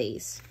 3 of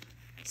these.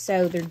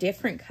 So they're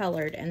different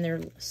colored, and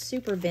they're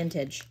super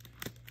vintage.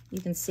 You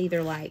can see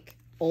they're like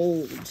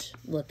old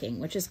looking,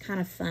 which is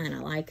kind of fun. I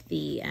like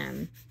the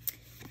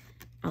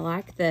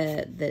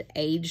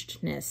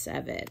agedness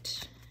of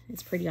it.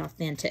 It's pretty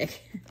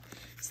authentic.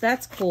 So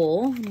that's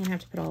cool. I'm gonna have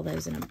to put all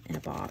those in a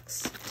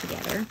box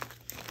together.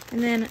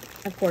 And then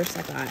of course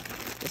I got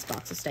this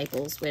box of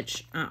staples,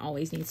 which I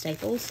always need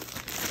staples.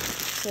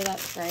 So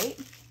that's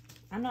great.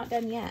 I'm not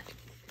done yet.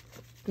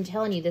 I'm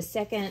telling you, the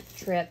second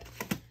trip,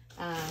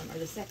 or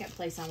the second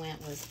place I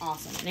went was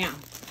awesome. Now,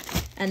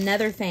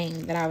 another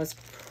thing that I was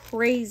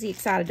crazy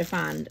excited to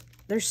find,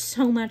 there's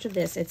so much of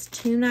this. It's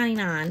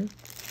 $2.99,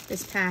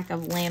 this pack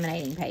of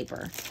laminating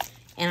paper.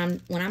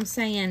 And when I'm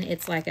saying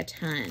it's like a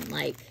ton,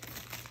 like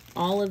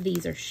all of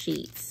these are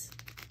sheets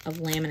of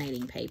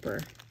laminating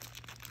paper.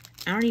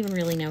 I don't even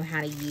really know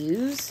how to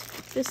use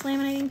this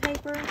laminating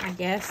paper. I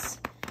guess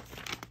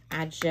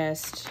I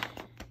just,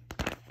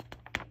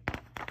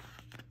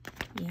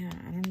 yeah,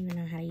 I don't even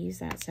know how to use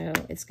that. So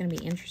it's going to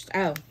be interesting.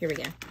 Oh, here we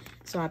go.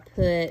 So I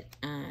put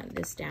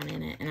this down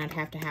in it, and I'd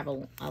have to have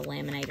a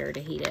laminator to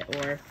heat it,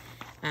 or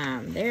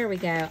there we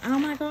go. Oh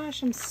my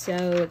gosh, I'm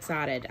so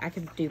excited. I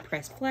could do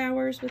pressed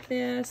flowers with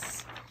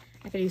this.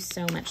 I could do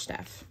so much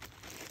stuff.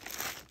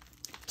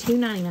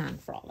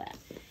 $2.99 for all that.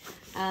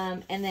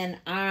 And then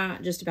I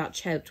just about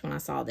choked when I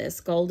saw this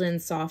Golden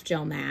Soft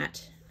Gel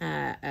Matte,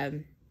 matte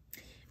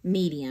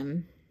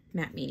medium,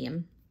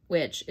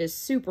 which is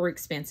super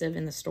expensive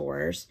in the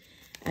stores,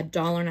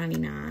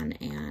 $1.99,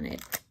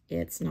 and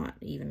it's not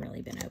even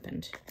really been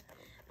opened.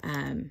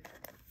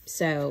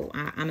 So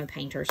I'm a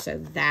painter, so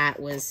that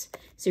was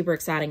super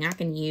exciting. I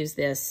can use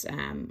this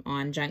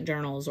on junk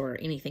journals or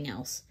anything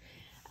else.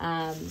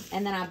 And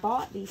then I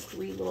bought these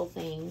 3 little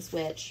things,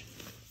 which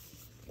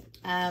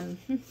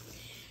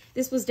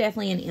this was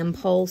definitely an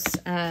impulse.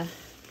 I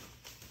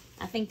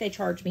think they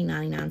charged me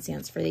 99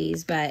 cents for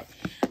these, but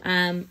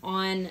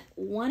on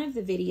one of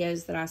the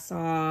videos that I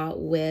saw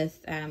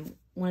with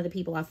one of the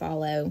people I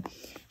follow,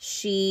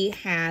 she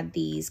had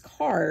these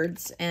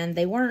cards, and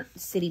they weren't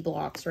city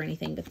blocks or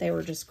anything, but they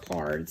were just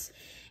cards,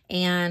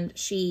 and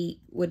she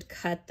would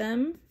cut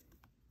them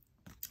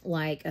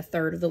like a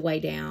third of the way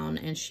down,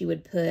 and she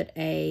would put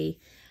a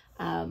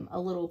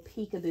little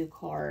peekaboo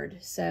card.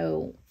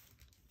 So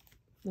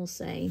we'll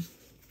say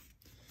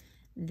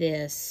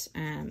this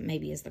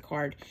maybe is the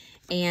card,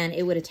 and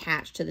it would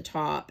attach to the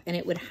top, and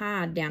it would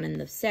hide down in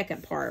the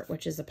second part,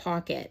 which is a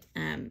pocket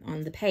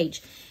on the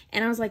page.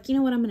 And I was like, you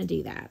know what, I'm going to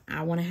do that.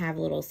 I want to have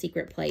a little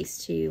secret place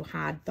to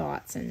hide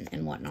thoughts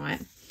and whatnot.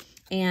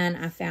 And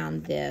I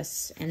found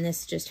this, and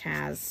this just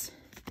has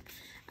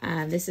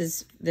this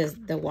is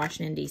the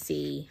Washington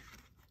DC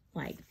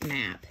like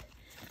map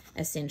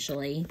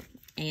essentially,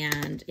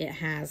 and it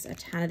has a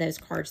ton of those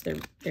cards.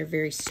 They're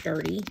very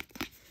sturdy.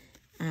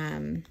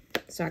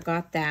 So I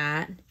got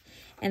that.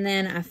 And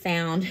then I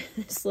found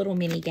this little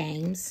mini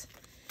games,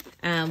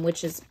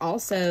 which is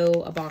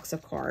also a box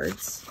of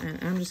cards.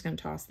 I'm just going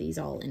to toss these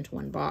all into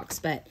one box,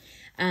 but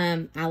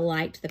I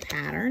liked the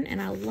pattern,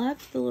 and I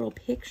loved the little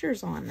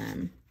pictures on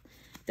them.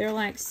 They're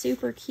like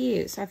super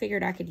cute, so I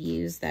figured I could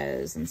use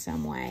those in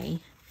some way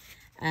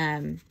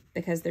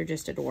because they're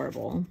just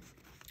adorable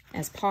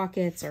as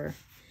pockets or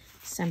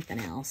something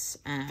else.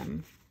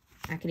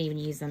 I can even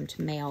use them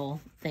to mail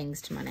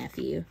things to my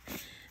nephew,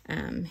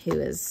 who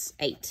is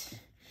 8.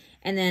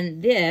 And then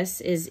this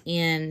is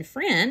in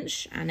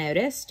French, I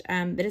noticed,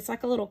 but it's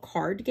like a little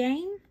card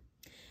game.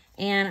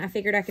 And I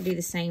figured I could do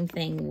the same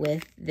thing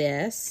with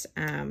this.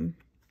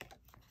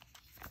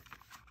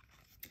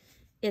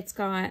 It's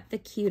got the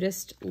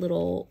cutest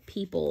little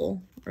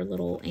people or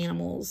little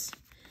animals,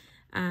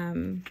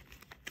 and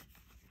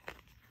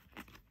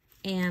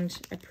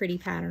a pretty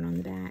pattern on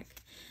the back.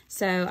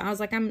 So I was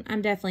like, I'm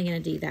definitely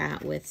going to do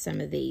that with some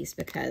of these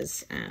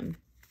because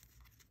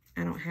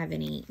I don't have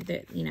any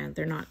that, you know,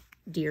 they're not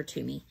dear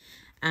to me.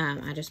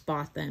 I just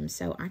bought them,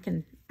 so I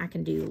can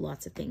do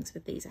lots of things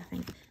with these, I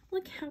think.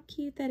 Look how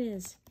cute that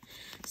is.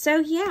 So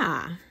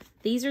yeah,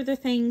 these are the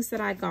things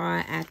that I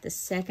got at the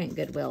second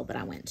Goodwill that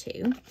I went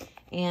to.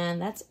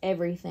 And that's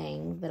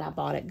everything that I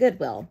bought at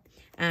Goodwill.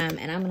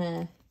 And I'm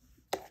going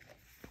to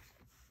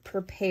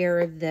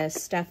prepare the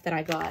stuff that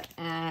I got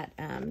at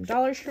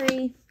Dollar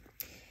Tree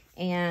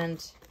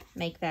and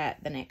make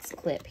that the next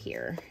clip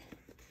here.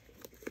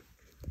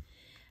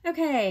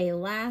 Okay,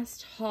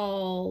 last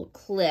haul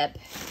clip.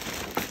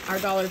 Our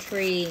Dollar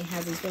Tree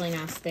has these really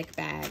nice thick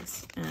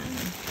bags.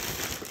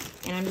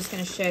 And I'm just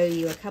going to show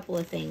you a couple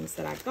of things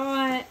that I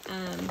got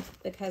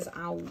because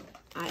I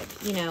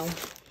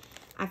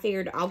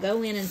figured I'll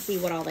go in and see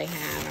what all they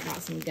have. I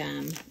got some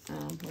gum,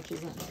 which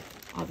isn't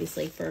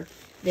obviously for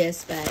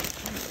this, but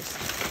I'll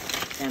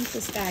just dump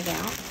this bag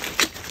out.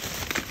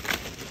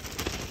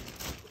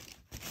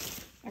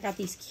 I got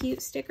these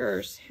cute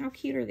stickers. How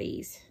cute are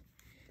these?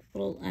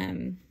 Little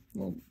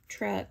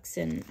trucks,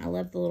 and I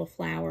love the little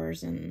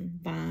flowers and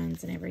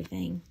vines and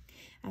everything.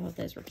 I thought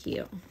those were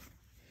cute.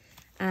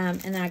 And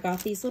then I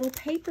got these little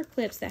paper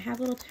clips that have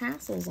little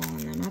tassels on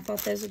them. I thought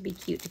those would be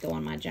cute to go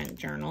on my junk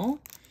journal.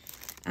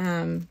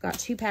 Got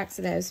 2 packs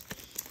of those.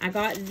 I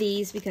got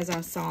these because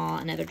I saw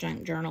another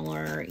junk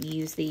journaler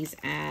use these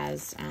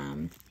as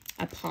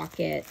a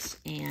pocket,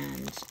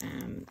 and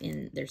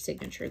in their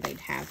signature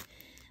they'd have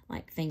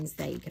like things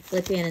that you could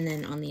flip in, and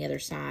then on the other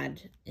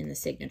side in the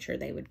signature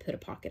they would put a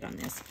pocket on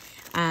this.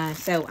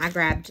 So I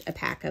grabbed a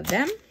pack of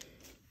them.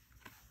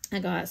 I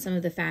got some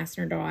of the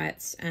fastener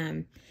dots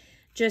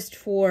just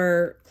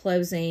for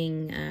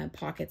closing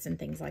pockets and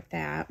things like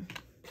that.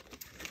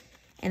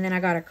 And then I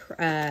got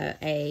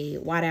a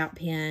whiteout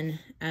pen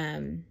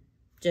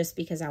just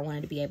because I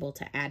wanted to be able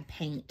to add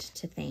paint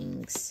to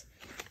things.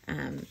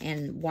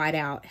 And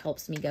whiteout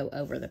helps me go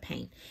over the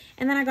paint.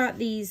 And then I got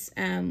these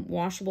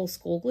washable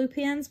school glue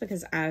pens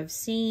because I've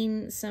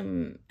seen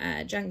some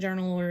junk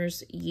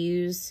journalers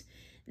use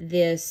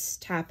this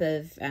type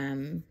of,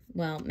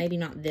 well, maybe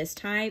not this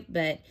type,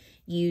 but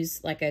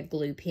use like a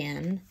glue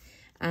pen.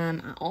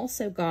 I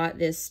also got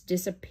this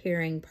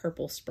disappearing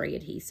purple spray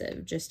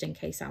adhesive just in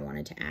case I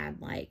wanted to add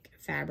like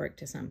fabric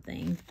to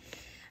something.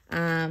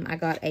 I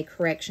got a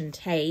correction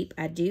tape.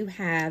 I do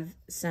have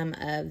some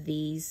of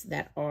these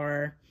that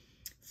are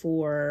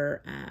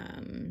for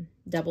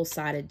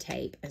double-sided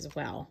tape as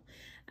well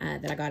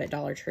that I got at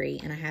Dollar Tree,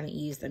 and I haven't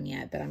used them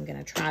yet, but I'm going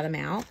to try them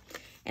out.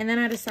 And then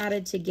I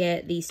decided to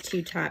get these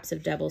two types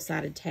of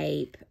double-sided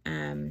tape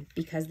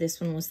because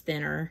this one was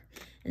thinner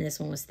and this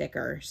one was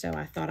thicker. So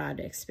I thought I'd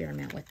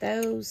experiment with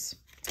those.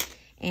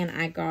 And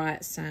I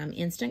got some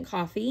instant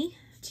coffee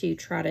to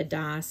try to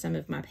dye some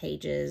of my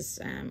pages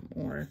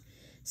or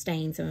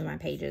stain some of my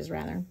pages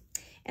rather.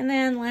 And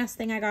then last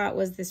thing I got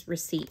was this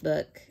receipt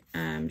book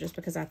just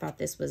because I thought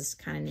this was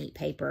kind of neat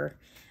paper.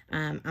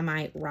 I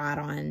might write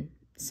on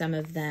some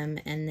of them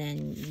and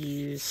then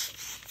use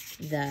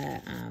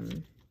the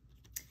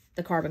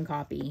carbon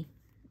copy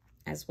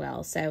as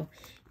well. So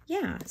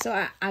yeah,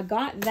 so I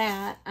got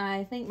that.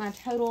 I think my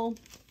total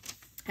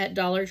at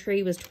Dollar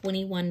Tree was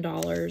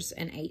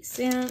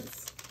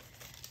 $21.08.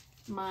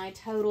 My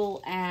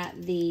total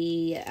at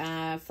the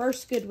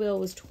first Goodwill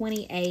was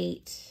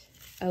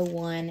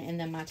 $28.01, and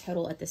then my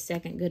total at the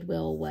second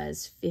Goodwill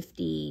was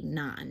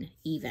 $59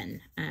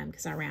 even,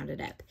 because I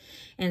rounded up.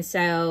 And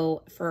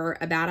so for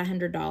about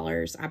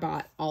 $100, I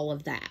bought all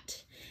of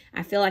that.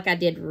 I feel like I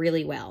did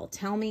really well.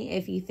 Tell me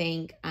if you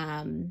think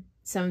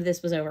some of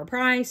this was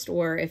overpriced,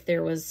 or if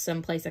there was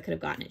some place I could have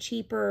gotten it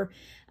cheaper,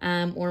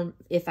 or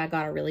if I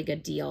got a really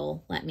good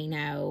deal. Let me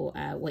know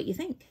what you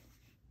think.